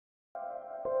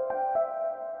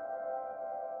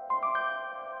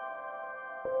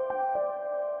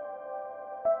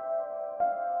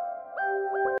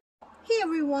Hey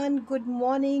everyone, good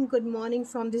morning. Good morning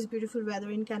from this beautiful weather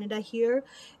in Canada here.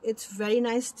 It's very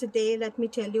nice today. Let me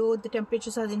tell you, the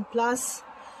temperatures are in plus,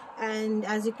 and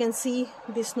as you can see,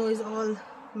 the snow is all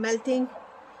melting.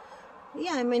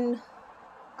 Yeah, I mean,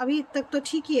 अभी तक तो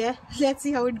ठीक ही है. Let's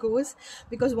see how it goes,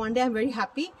 because one day I'm very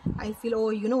happy. I feel, oh,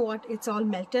 you know what, it's all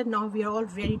melted. Now we are all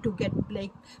ready to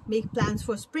make plans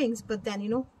for springs, but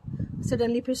then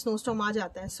suddenly फिर snowstorm आ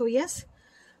जाता है. So yes,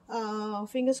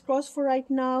 fingers crossed for right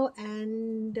now.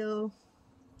 And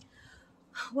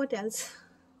what else?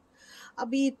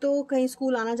 अभी तो कहीं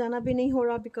school आना जाना भी नहीं हो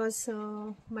रहा, because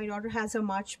my daughter has a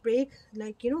March break.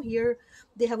 Like, here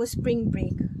they have a spring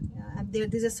break. And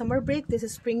there's a summer break, there's a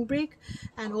spring break,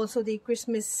 and also the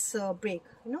Christmas break.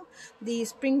 The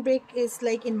spring break is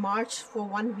like in March for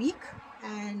 1 week,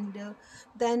 and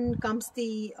then comes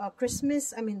the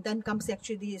Christmas. I mean, then comes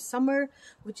actually the summer,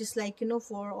 which is like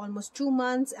for almost 2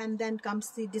 months, and then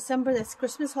comes the December, that's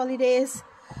Christmas holidays.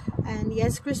 And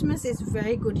yes, Christmas is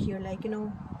very good here. Like,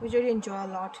 we really enjoy a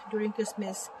lot during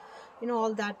Christmas.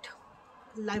 All that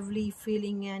lively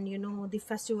feeling, and the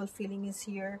festival feeling is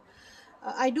here.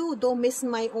 I do though miss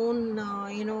my own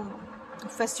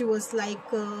festivals, like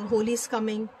Holi is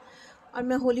coming. और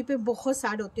मैं होली पे बहुत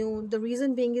sad होती हूँ. The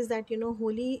reason being is that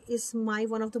Holi is my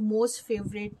one of the most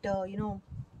favorite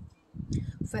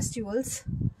festivals.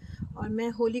 और मैं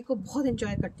होली को बहुत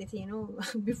enjoy करती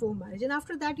थी before marriage, and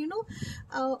after that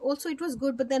also it was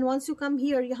good. But then once you come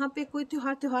here, यहाँ पे कोई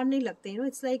त्योहार नहीं लगते.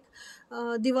 It's like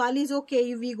Diwali is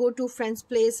okay, we go to friend's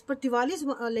place, but Diwali is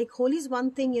like Holi is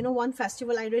one thing, one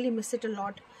festival. I really miss it a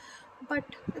lot, but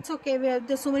it's okay.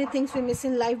 There's so many things we miss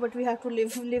in life, but we have to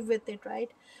live with it,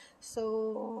 right?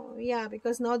 So yeah,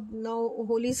 because now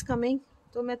Holi is coming,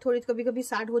 तो मैं थोड़ी कभी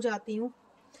sad हो जाती हूँ,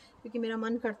 क्योंकि मेरा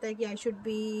मन करता है कि I should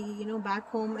be back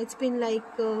home. It's been like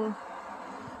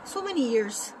so many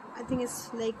years. I think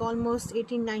it's like almost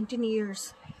 18-19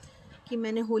 years कि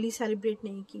मैंने होली celebrate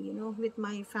नहीं की with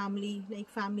my family, like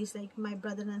families like my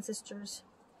brother and sisters.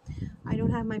 I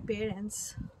don't have my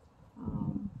parents,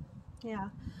 yeah,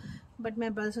 but my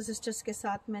brothers and sisters के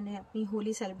साथ मैंने अपनी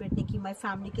Holi celebrate नहीं की. My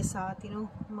family के साथ,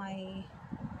 my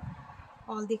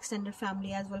all the extended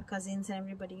family as well, cousins and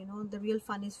everybody. The real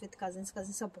fun is with cousins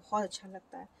सब बहुत अच्छा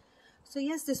लगता है. So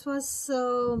yes, this was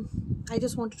I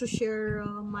just wanted to share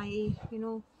my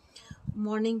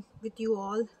morning with you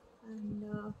all.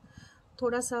 And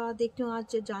थोड़ा सा देखती हूँ,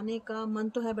 आज जाने का मन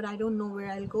तो है, but I don't know where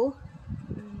I'll go.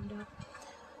 And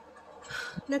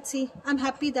let's see. I'm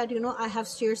happy that I have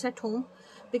stairs at home,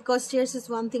 because stairs is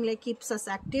one thing like keeps us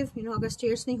active. अगर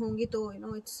stairs नहीं होंगी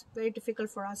तो it's very difficult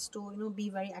for us to be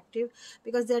very active,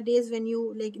 because there are days when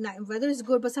you like weather is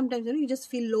good, but sometimes you just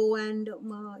feel low, and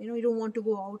you don't want to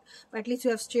go out, but at least you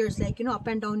have stairs, like up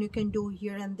and down you can do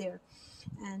here and there.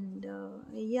 And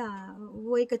yeah,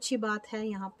 वो एक अच्छी बात है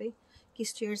यहाँ पे कि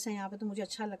stairs हैं यहाँ पे, तो मुझे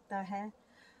अच्छा लगता है.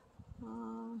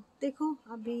 देखो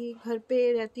अभी घर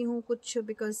पे रहती हूँ कुछ,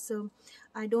 because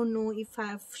I don't know if I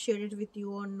have shared it with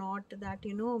you or not, that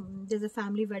there's a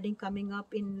family wedding coming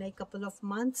up in like couple of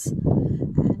months,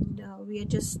 and we are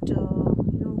just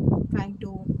trying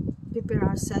to prepare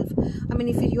ourselves. I mean,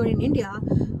 if you're in India,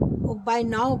 by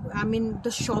now, I mean, the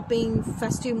shopping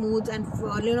festive moods, and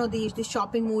the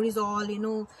shopping mood is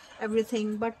all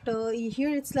everything. But here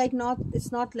it's like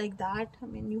it's not like that. I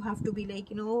mean, you have to be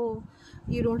like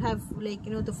you don't have like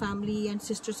the family and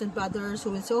sisters and brothers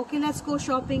who will say, okay, let's go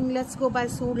shopping, let's go buy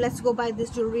suit, let's go buy this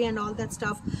jewelry and all that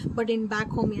stuff. But in back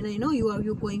home,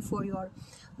 you're going for your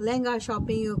lehenga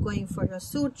shopping, you're going for your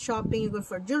suit shopping, you go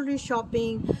for jewelry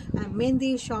shopping, and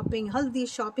mehndi shopping, haldi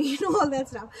shopping, all that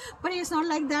stuff. But it's not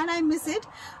like that. I miss it.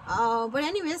 But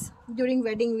anyways, during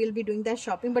wedding we'll be doing that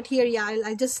shopping. But here, yeah,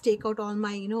 I'll just take out all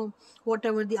my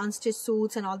whatever the unstitched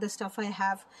suits and all the stuff I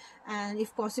have, and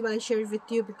if possible I'll share it with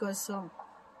you, because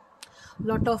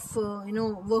lot of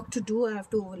work to do. I have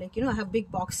to I have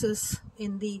big boxes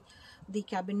in the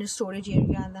cabinet storage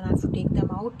area, and then I have to take them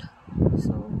out.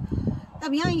 So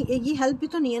अब यहाँ ये help भी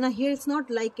तो नहीं है ना. Here it's not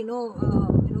like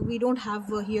we don't have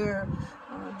here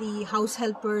the house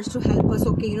helpers to help us.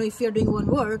 Okay, if you're doing one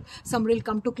work, somebody will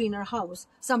come to clean our house,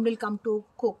 somebody will come to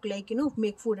cook,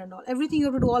 make food and all. Everything you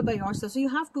have to do all by yourself. So you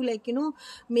have to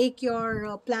make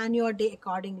your plan your day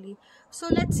accordingly. So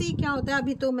let's see क्या होता है.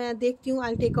 अभी तो मैं देखती हूँ.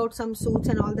 I'll take out some suits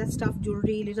and all that stuff,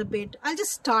 jewelry, little bit. I'll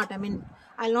just start. I mean,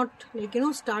 I'll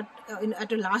not start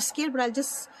at a large scale, but I'll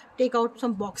just take out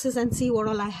some boxes and see what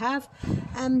all I have,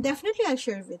 and definitely I'll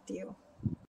share it with you.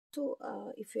 So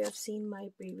if you have seen my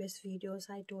previous videos,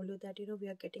 I told you that we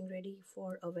are getting ready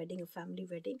for a wedding, a family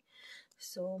wedding.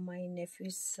 So my nephew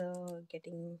is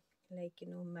getting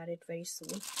married very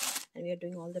soon, and we are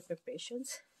doing all the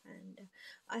preparations. And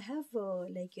I have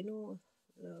like a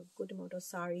good amount of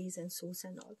saris and suits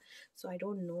and all, so I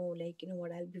don't know like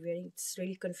what I'll be wearing. It's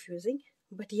really confusing.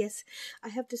 But yes, I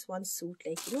have this one suit,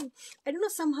 like I don't know,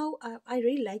 somehow I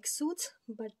really like suits,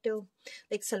 but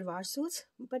like salwar suits,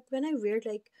 but when I wear,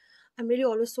 like, I'm really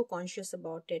always so conscious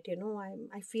about it,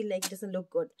 I feel like it doesn't look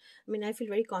good. I mean, I feel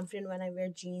very confident when I wear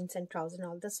jeans and trousers and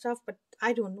all that stuff, but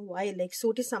I don't know why. Like,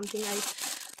 suit is something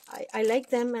I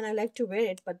like them and I like to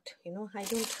wear it, but I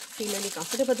don't feel really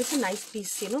comfortable. But this is a nice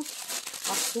piece, of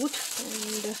suit,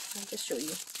 and I'll just show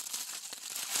you.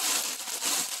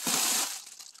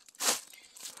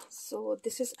 So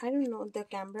this is, I don't know, the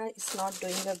camera is not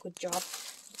doing a good job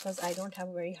because I don't have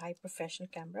a very high professional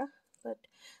camera, but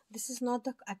this is not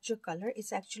the actual color.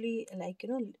 It's actually like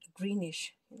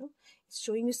greenish. It's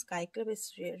showing you sky club.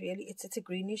 It's really, it's a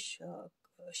greenish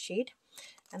shade,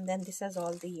 and then this has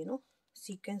all the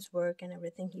sequence work and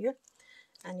everything here,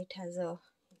 and it has a,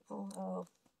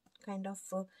 kind of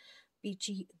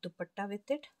peachy dupatta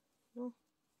with it.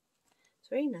 It's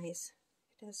very nice.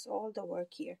 It has all the work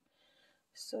here.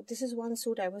 So this is one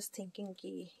suit I was thinking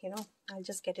ki, I'll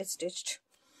just get it stitched,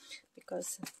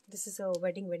 because this is a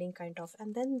wedding kind of.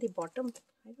 And then the bottom,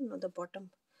 I don't know the bottom.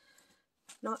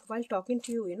 Now while talking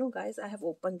to you, guys, I have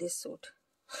opened this suit.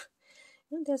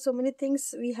 There's so many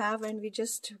things we have and we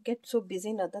just get so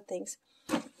busy in other things.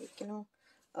 Like,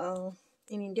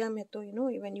 in India,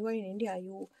 when you are in India,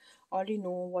 you already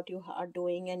know what you are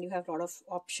doing and you have a lot of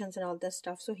options and all that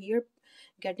stuff. So here,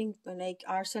 getting like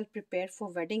ourselves prepared for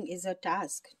wedding is a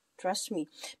task, trust me,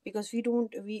 because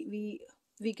we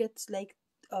get like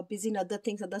busy in other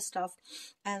things, other stuff,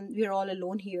 and we're all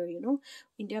alone here.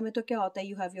 India mein to kya hota hai,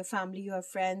 you have your family, you have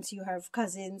friends, you have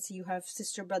cousins, you have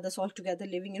sister brothers all together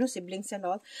living, siblings and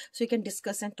all, so you can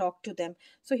discuss and talk to them.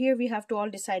 So here we have to all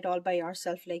decide all by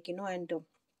ourselves, like and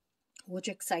वो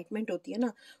जो excitement होती है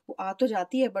ना, वो आ तो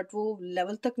जाती है but वो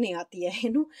लेवल तक नहीं आती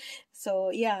है. So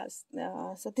yeah,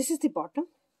 so this is the bottom.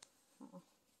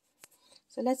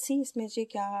 So let's see इसमें जो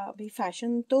क्या अभी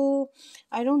फैशन तो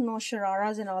I don't know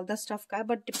shararas and all that stuff का,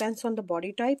 but depends on the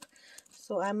body type.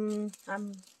 So I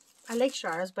like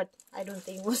shararas, but I don't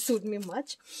think it will suit me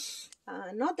much.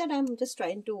 Not that I'm just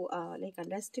trying to like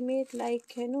underestimate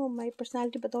like my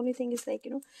personality, but the only thing is like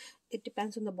it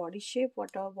depends on the body shape,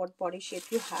 what body shape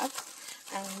you have.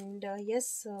 And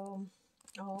yes,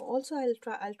 also I'll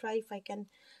try if I can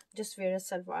just wear a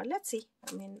salwar. Let's see.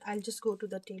 I mean, I'll just go to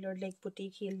the tailor like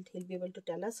boutique. He'll be able to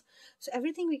tell us. So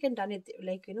everything we can done it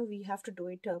like we have to do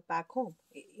it back home.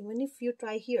 Even if you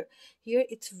try here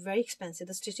it's very expensive.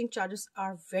 The stitching charges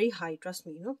are very high, trust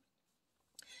me,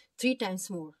 3 times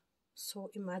more.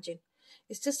 So imagine,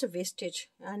 it's just a wastage,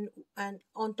 and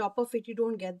on top of it you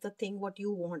don't get the thing what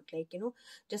you want, like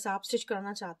just आप stitch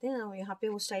करना चाहते हैं यहाँ पे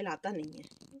वो style आता नहीं है.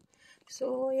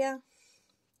 So yeah,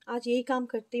 आज यही काम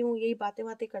करती हूँ, यही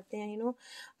बातें करते हैं.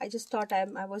 I just thought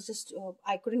I was just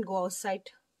I couldn't go outside,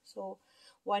 so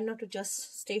why not to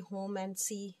just stay home and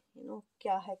see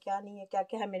क्या है क्या नहीं है, क्या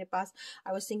क्या है मेरे पास.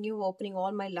 I was thinking of opening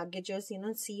all my luggages,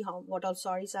 see what all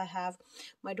sarees I have.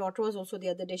 My daughter was also the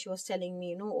other day, she was telling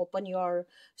me, open your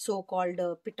so-called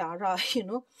pitara,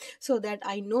 so that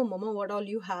I know, mama, what all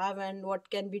you have and what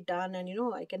can be done, and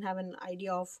I can have an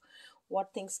idea of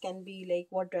what things can be, like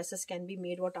what dresses can be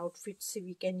made, what outfits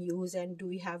we can use, and do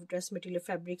we have dress material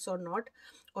fabrics or not,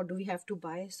 or do we have to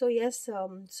buy. So yes,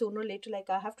 sooner or later, like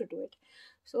I have to do it.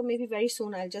 So maybe very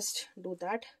soon I'll just do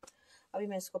that. अभी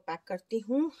मैं इसको pack करती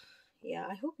हूँ. Yeah,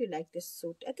 I hope you like this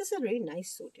suit. This is a really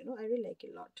nice suit, I really like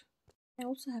it a lot. I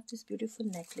also have this beautiful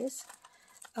necklace.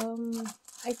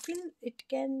 I feel it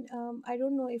can I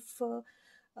don't know if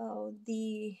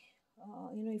the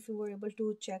if you were able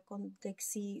to check on, like,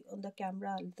 see on the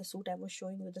camera the suit I was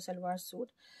showing with the salwar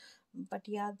suit, but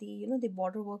yeah, the the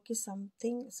border work is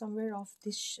somewhere of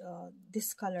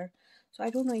this color. So I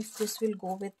don't know if this will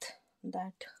go with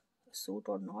that suit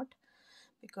or not,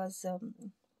 because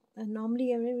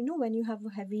normally when you have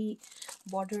heavy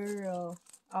border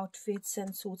outfits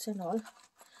and suits and all,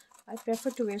 I prefer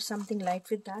to wear something light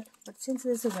with that. But since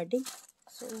there's a wedding,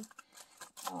 so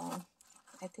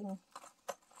I think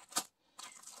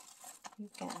you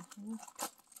can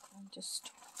I'm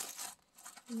just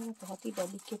बहुत ही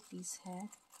delicate piece है.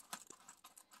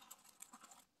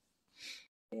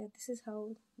 Yeah, this is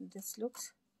how this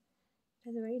looks. It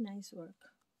has a very nice work.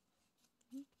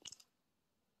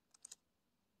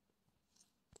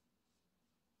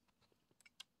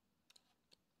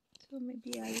 So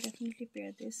maybe I'll definitely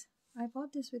pair this. I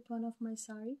bought this with one of my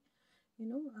sari,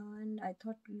 and I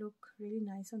thought look really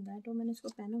nice on that. और मैंने इसको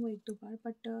पहना हुआ एक दो बार,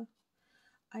 but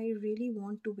I really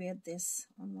want to wear this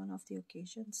on one of the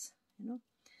occasions,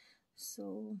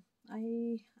 So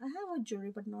I have a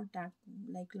jewelry, but not that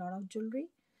like a lot of jewelry.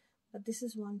 But this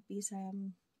is one piece I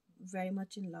am very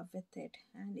much in love with it,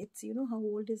 and it's, you know, how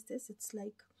old is this? It's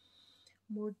like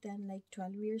more than like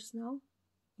 12 years now.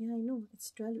 Yeah, I know,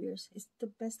 it's 12 years. It's the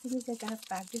best thing is like I have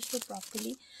packaged it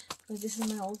properly, because this is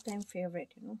my all-time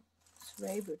favorite, you know. It's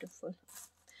very beautiful,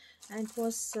 and it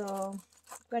was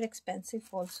quite expensive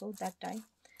also that time.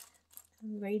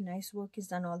 And very nice work is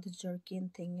done, all the jerkin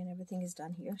thing and everything is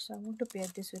done here. So I want to pair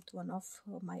this with one of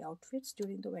my outfits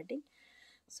during the wedding.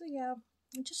 So yeah,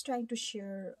 I'm just trying to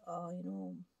share, you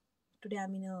know, today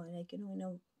I'm in a, like, you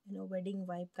know, in a wedding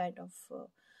vibe kind of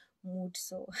mood.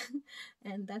 So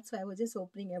and that's why I was just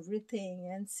opening everything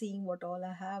and seeing what all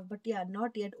I have. But yeah,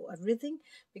 not yet everything,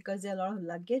 because there are a lot of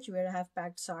luggage where I have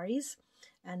packed saris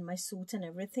and my suits and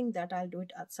everything. That I'll do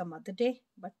it at some other day.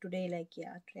 But today, like,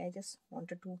 yeah, today I just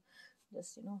wanted to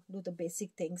just, you know, do the basic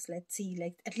things. Let's see,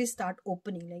 like at least start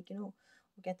opening, like, you know,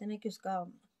 वो कहते हैं ना कि उसका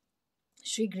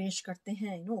श्री गणेश करते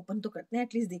हैं, you know, open तो करते हैं,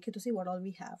 at least देखे तो see what all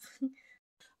we have. I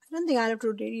don't think I'll have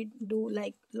to really do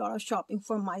like a lot of shopping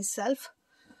for myself,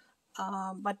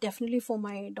 but definitely for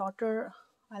my daughter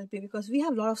I'll be, because we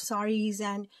have a lot of saris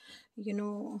and, you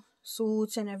know,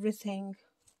 suits and everything.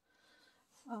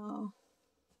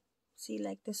 See,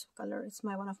 like this color, it's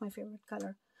one of my favorite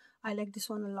color. I like this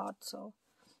one a lot. So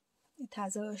it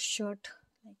has a shirt,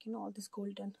 like, you know, all this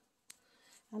golden,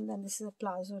 and then this is a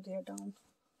plazo there down.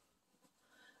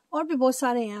 और भी बहुत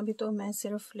सारे हैं. अभी तो मैं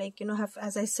सिर्फ like, you know, have,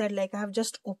 as I said, like I have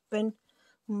just opened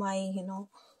my, you know,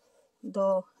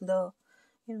 the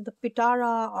you know, the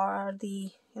pitara or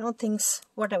the, you know, things,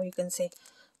 whatever you can say.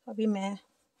 अभी मैं,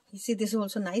 you see, this is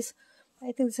also nice.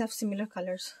 I think these have similar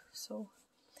colors. So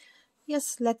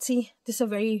yes, let's see. This is a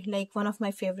very, like, one of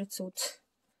my favorite suits.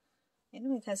 You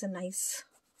know, it has a nice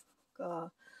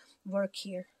work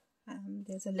here, and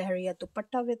there's a lehriya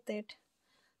dupatta with it.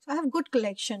 So I have good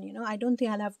collection, you know. I don't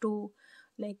think I'll have to,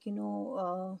 like, you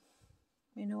know,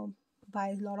 buy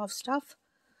a lot of stuff.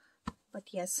 But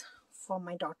yes, for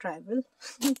my daughter I will.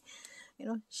 You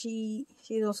know, she's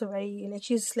also very, like,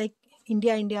 she's like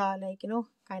India, like, you know,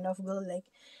 kind of girl, like.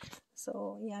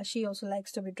 So yeah, she also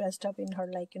likes to be dressed up in her,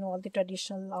 like, you know, all the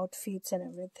traditional outfits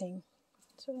and everything.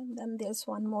 So, and then there's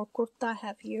one more kurta I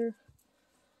have here.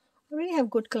 I really have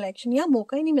good collection. Yeah,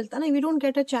 mocha hi nahi milta na. We don't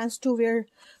get a chance to wear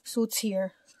suits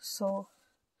here. So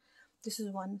this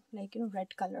is one, like, you know,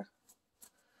 red color.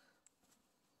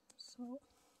 So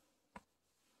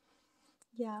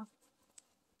yeah,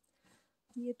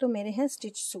 ये तो मेरे हैं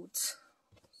stitched suits.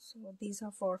 So these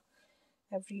are for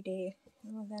every day.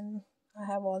 You know, then I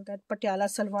have all that patiala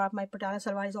salwar. My patiala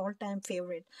salwar is all-time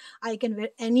favorite. I can wear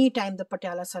any time the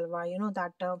patiala salwar. You know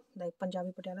that like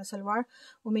Punjabi patiala salwar.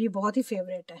 वो मेरी बहुत ही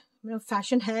favorite है. You know,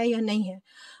 fashion है या नहीं है.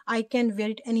 I can wear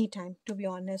it anytime, to be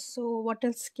honest. So what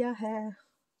else क्या है?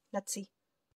 Let's see.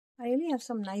 I really have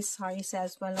some nice sarees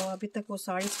as well. और अभी तक वो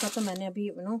sarees का तो मैंने अभी,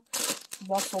 you know,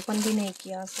 box open भी नहीं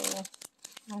किया. So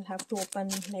I'll have to open,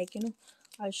 like, you know,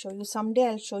 I'll show you someday.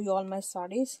 I'll show you all my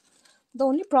sarees. The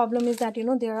only problem is that, you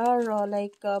know, there are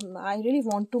I really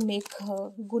want to make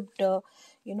good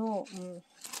you know,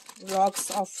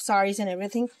 vlogs of sarees and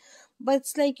everything, but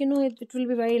it's like, you know, it will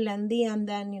be very lengthy, and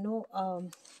then, you know,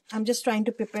 I'm just trying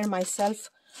to prepare myself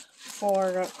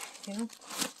for you know,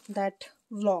 that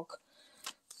vlog.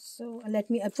 So let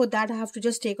me, for that I have to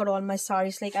just take out all my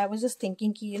sarees. Like I was just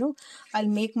thinking, you know, I'll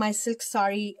make my silk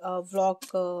saree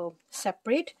vlog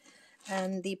separate,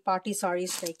 and the party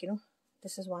sarees, like, you know,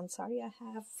 this is one saree I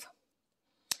have.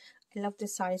 I love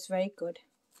this saree, it's very good.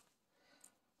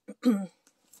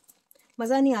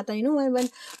 Maza nahi aata, you know,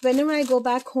 whenever I go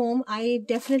back home, I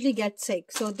definitely get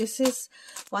sick. So this is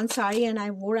one saree, and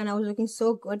I wore, and I was looking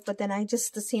so good, but then I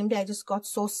just, the same day I just got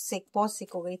so sick, बहुत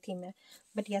sick हो गई थी मैं.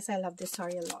 But yes, I love this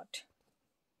saree a lot.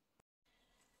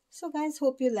 So guys,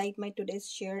 hope you liked my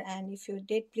today's share, and if you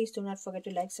did, please do not forget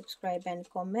to like, subscribe and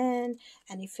comment.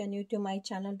 And if you're new to my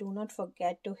channel, do not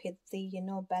forget to hit the, you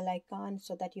know, bell icon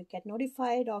so that you get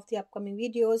notified of the upcoming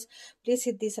videos. Please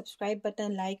hit the subscribe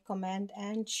button, like, comment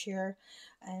and share.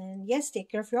 And yes, take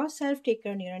care of yourself, take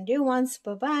care of your near and dear ones.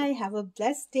 Bye bye, have a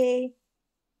blessed day.